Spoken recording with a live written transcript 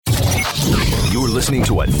You're listening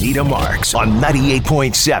to Anita Marks on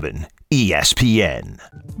 98.7 ESPN.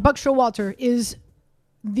 Buck Showalter is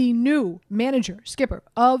the new manager, skipper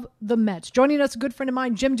of the Mets. Joining us, a good friend of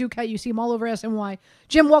mine, Jim Duquette. You see him all over SNY.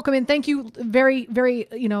 Jim, welcome in. Thank you. Very, very,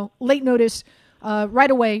 late notice, right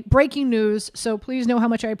away. Breaking news. So please know how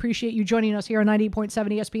much I appreciate you joining us here on 98.7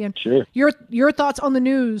 ESPN. Sure. Your thoughts on the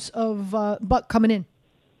news of Buck coming in?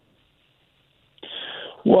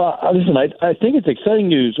 Well, listen, I think it's exciting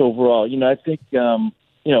news overall. I think,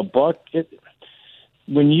 Buck,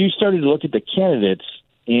 when you started to look at the candidates,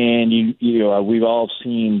 and we've all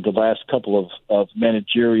seen the last couple of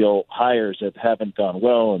managerial hires that haven't gone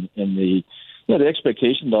well, and the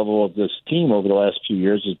expectation level of this team over the last few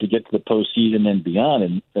years is to get to the postseason and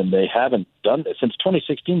beyond, and they haven't done it since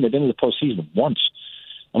 2016. They've been to the postseason once.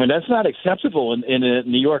 I mean, that's not acceptable in a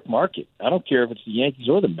New York market. I don't care if it's the Yankees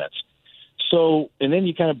or the Mets. So, and then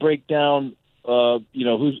you kind of break down,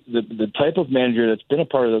 who's the type of manager that's been a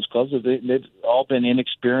part of those clubs. They've all been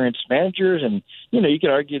inexperienced managers, and you could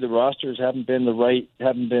argue the rosters haven't been well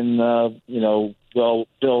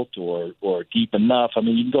built or deep enough. I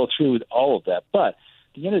mean, you can go through all of that, but at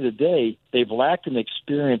the end of the day, they've lacked an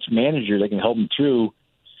experienced manager that can help them through,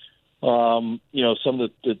 some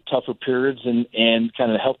of the tougher periods and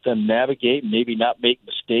kind of help them navigate, maybe not make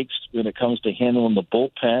mistakes when it comes to handling the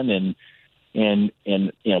bullpen and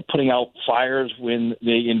putting out fires when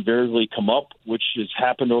they invariably come up, which has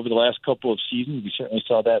happened over the last couple of seasons. We certainly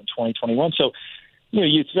saw that in 2021. So,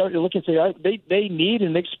 you start to look and say, they need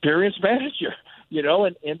an experienced manager,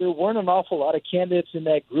 and there weren't an awful lot of candidates in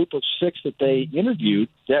that group of six that they interviewed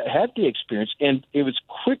that had the experience. And it was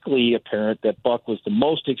quickly apparent that Buck was the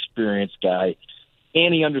most experienced guy,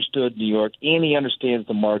 and he understood New York, and he understands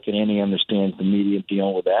the market, and he understands the media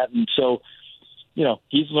dealing with that. And so,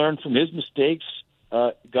 he's learned from his mistakes.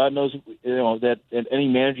 God knows, that any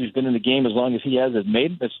manager who's been in the game as long as he has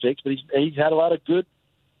made mistakes, but he's had a lot of good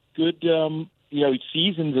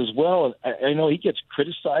seasons as well. I know he gets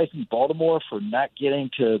criticized in Baltimore for not getting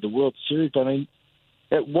to the World Series, but I mean,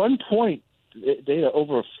 at one point, they had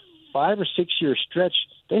over a 5 or 6 year stretch,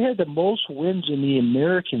 they had the most wins in the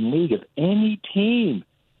American League of any team.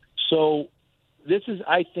 So this is,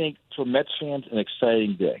 I think, for Mets fans, an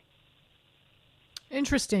exciting day.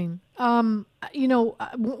 Interesting. One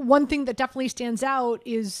thing that definitely stands out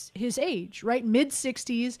is his age, right?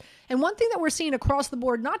 Mid-60s. And one thing that we're seeing across the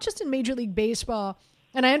board, not just in Major League Baseball,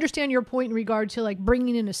 and I understand your point in regard to like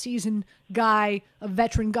bringing in a seasoned guy, a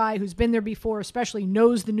veteran guy who's been there before, especially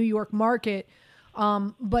knows the New York market.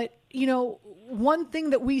 But one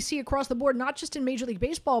thing that we see across the board, not just in Major League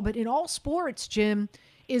Baseball, but in all sports, Jim,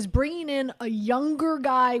 is bringing in a younger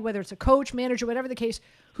guy, whether it's a coach, manager, whatever the case,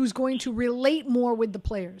 who's going to relate more with the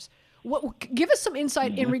players. Give us some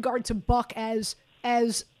insight in regard to Buck as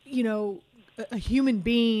a human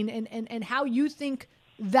being and how you think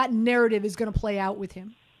that narrative is going to play out with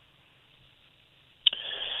him.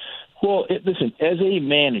 Well, listen, as a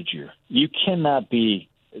manager, you cannot be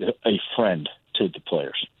a friend to the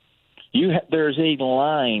players. There's a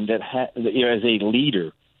line that as a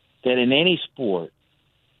leader, that in any sport,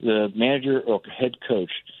 the manager or head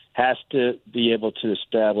coach has to be able to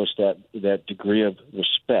establish that degree of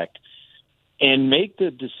respect and make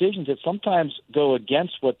the decisions that sometimes go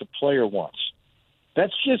against what the player wants.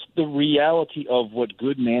 That's just the reality of what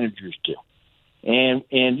good managers do. And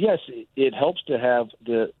yes, it helps to have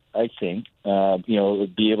be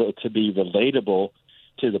able to be relatable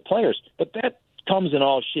to the players, but that comes in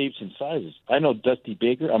all shapes and sizes. I know Dusty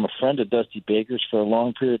Baker. I'm a friend of Dusty Baker's for a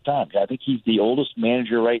long period of time. I think he's the oldest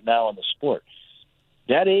manager right now in the sport.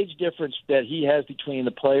 That age difference that he has between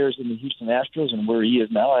the players in the Houston Astros and where he is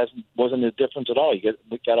now wasn't a difference at all. He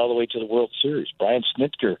got all the way to the World Series. Brian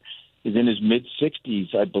Snitker is in his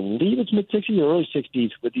mid-60s. I believe it's mid-60s or early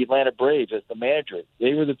 60s with the Atlanta Braves as the manager.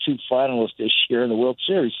 They were the two finalists this year in the World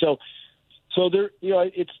Series. So there,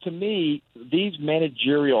 it's, to me, these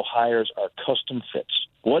managerial hires are custom fits.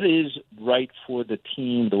 What is right for the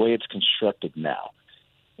team, the way it's constructed now?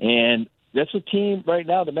 And that's a team right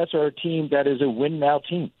now. The Mets are a team that is a win-now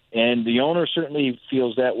team. And the owner certainly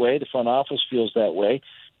feels that way. The front office feels that way.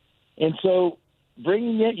 And so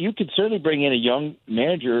you could certainly bring in a young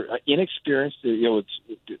manager, inexperienced,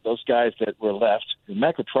 those guys that were left.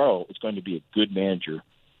 Matt Quatraro is going to be a good manager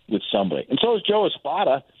with somebody. And so is Joe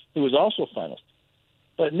Espada, who was also a finalist.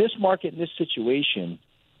 But in this market, in this situation,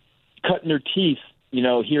 cutting their teeth,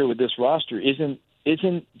 here with this roster isn't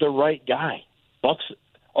the right guy.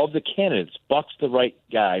 Of the candidates, Buck's the right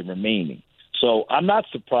guy remaining. So I'm not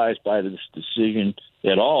surprised by this decision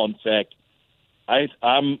at all. In fact,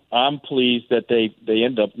 I'm pleased that they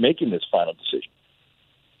end up making this final decision.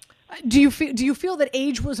 Do you feel that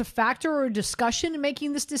age was a factor or a discussion in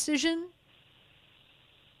making this decision?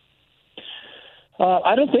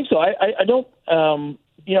 I don't think so. I don't.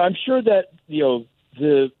 I'm sure that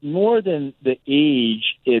the more than the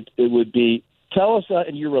age, it would be. Tell us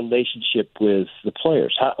in your relationship with the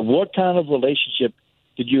players. What kind of relationship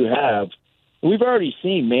did you have? We've already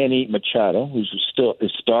seen Manny Machado, who's still a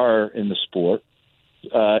star in the sport,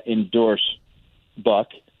 endorse Buck.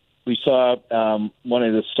 We saw one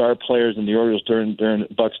of the star players in the Orioles during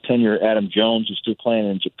Buck's tenure, Adam Jones, who's still playing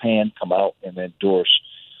in Japan, come out and endorse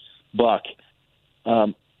Buck.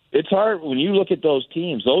 It's hard when you look at those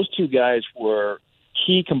teams. Those two guys were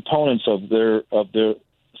key components of their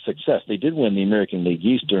success. They did win the American League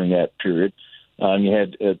East during that period. You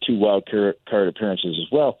had 2 wild card appearances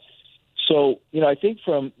as well. So, I think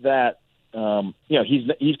from that,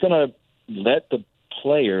 he's going to let the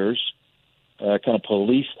players kind of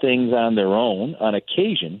police things on their own on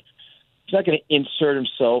occasion. He's not going to insert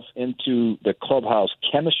himself into the clubhouse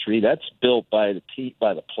chemistry. That's built by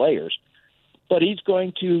the players. But he's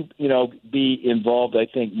going to, be involved, I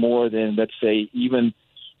think, more than, let's say, even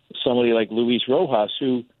somebody like Luis Rojas,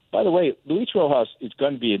 who, by the way, Luis Rojas is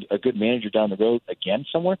going to be a good manager down the road again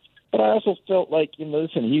somewhere. But I also felt like,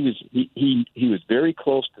 listen, he was very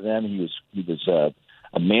close to them. He was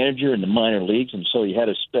a manager in the minor leagues, and so he had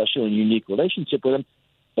a special and unique relationship with them.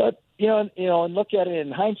 But and look at it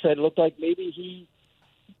in hindsight, it looked like maybe he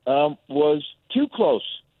was too close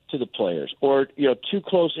to the players, or too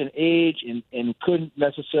close in age, and couldn't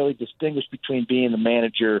necessarily distinguish between being the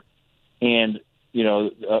manager and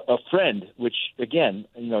a friend. Which again,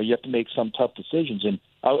 you have to make some tough decisions. And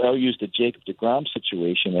I'll use the Jacob deGrom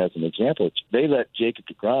situation as an example. They let Jacob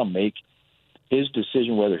deGrom make his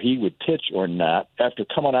decision whether he would pitch or not after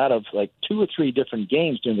coming out of like 2 or 3 different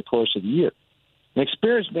games during the course of the year. An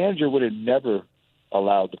experienced manager would have never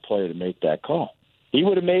allowed the player to make that call. He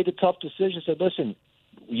would have made the tough decision, said, listen,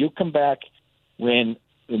 you come back when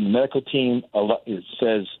the medical team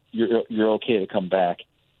says you're okay to come back.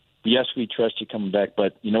 Yes, we trust you coming back,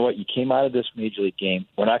 but you know what? You came out of this major league game.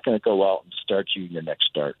 We're not going to go out and start you in your next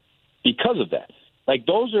start because of that. Like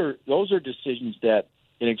those are decisions that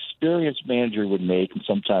an experienced manager would make, and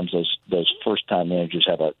sometimes those first-time managers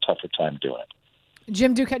have a tougher time doing it.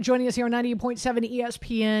 Jim Duquette joining us here on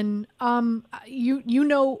 98.7 ESPN. You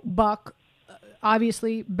know Buck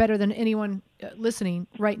obviously better than anyone listening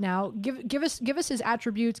right now. Give us his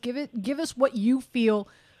attributes. Give us what you feel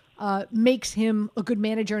makes him a good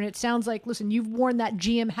manager. And it sounds like, listen, you've worn that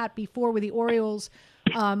GM hat before with the Orioles.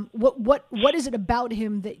 What is it about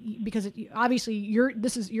him that, because obviously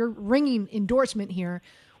this is your ringing endorsement here.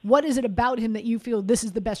 What is it about him that you feel this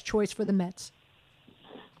is the best choice for the Mets?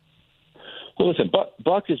 Well, listen,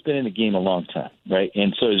 Buck has been in the game a long time, right?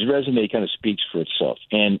 And so his resume kind of speaks for itself.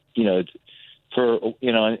 And in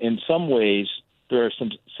some ways there are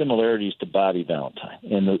some similarities to Bobby Valentine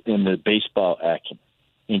in the baseball acumen,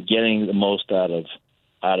 in getting the most out of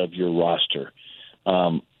your roster.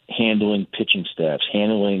 Handling pitching staffs,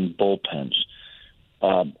 handling bullpens.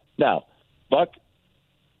 Now, Buck,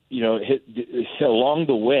 along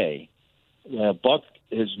the way, Buck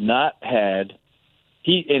has not had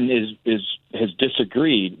has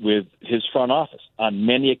disagreed with his front office on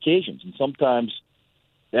many occasions, and sometimes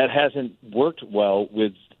that hasn't worked well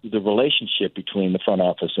with the relationship between the front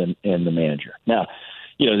office and the manager. Now,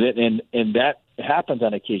 and that happens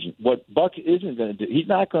on occasion. What Buck isn't going to do, he's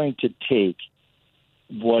not going to take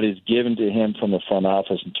what is given to him from the front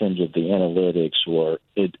office in terms of the analytics or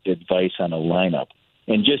advice on a lineup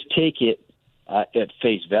and just take it at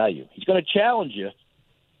face value. He's going to challenge you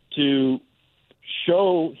to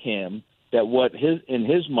show him that in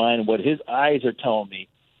his mind, what his eyes are telling me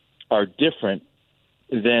are different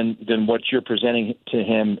than what you're presenting to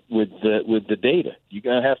him with the data. You're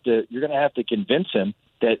going to have to convince him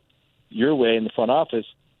that your way in the front office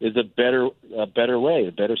is a better way,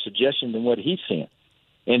 a better suggestion than what he's seeing.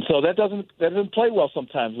 And so that doesn't play well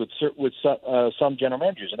sometimes with some general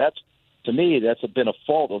managers, and to me that's been a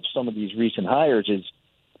fault of some of these recent hires. Is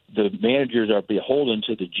the managers are beholden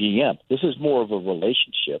to the GM. This is more of a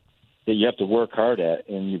relationship that you have to work hard at,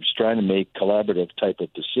 and you're just trying to make collaborative type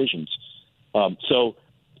of decisions. So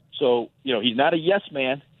he's not a yes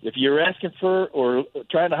man. If you're asking for or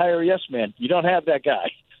trying to hire a yes man, you don't have that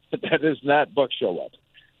guy. That is not Buck Showalter.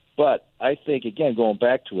 But I think, again, going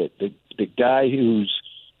back to it, the guy who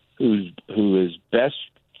is best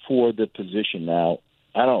for the position now,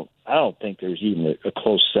 I don't think there's even a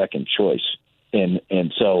close second choice. And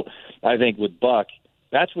so I think with Buck,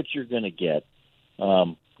 that's what you're going to get,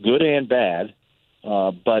 good and bad.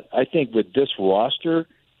 But I think with this roster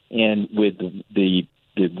and with the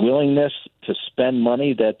the willingness to spend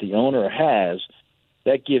money that the owner has,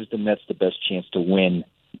 that gives the Mets the best chance to win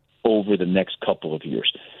over the next couple of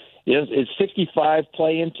years. Is 65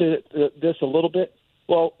 play into this a little bit?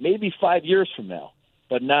 Well, maybe 5 years from now,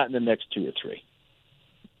 but not in the next 2 or 3.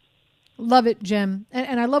 Love it, Jim.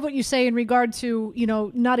 And I love what you say in regard to,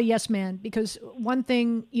 not a yes man, because one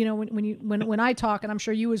thing, when I talk, and I'm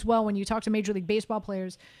sure you as well, when you talk to Major League Baseball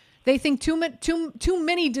players, they think too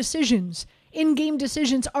many decisions, in-game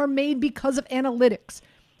decisions, are made because of analytics.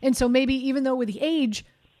 And so maybe even though with the age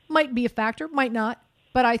might be a factor, might not,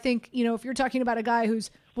 but I think, if you're talking about a guy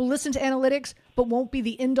will listen to analytics but won't be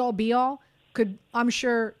the end-all be-all, could, I'm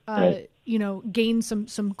sure, right. Gain some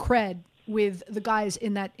cred with the guys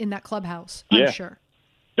in that clubhouse. Yeah. I'm sure.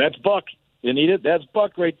 That's Buck. Anita, that's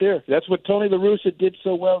Buck right there. That's what Tony La Russa did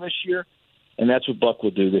so well this year, and that's what Buck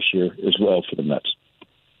will do this year as well for the Mets.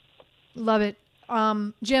 Love it.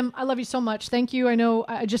 Jim, I love you so much. Thank you. I know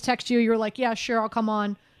I just texted you. You were like, yeah, sure, I'll come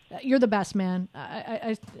on. You're the best, man.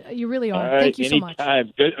 You really are. All right, thank you so much.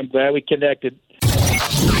 Good. I'm glad we connected.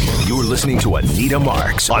 You're listening to Anita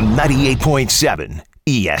Marks on 98.7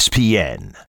 ESPN.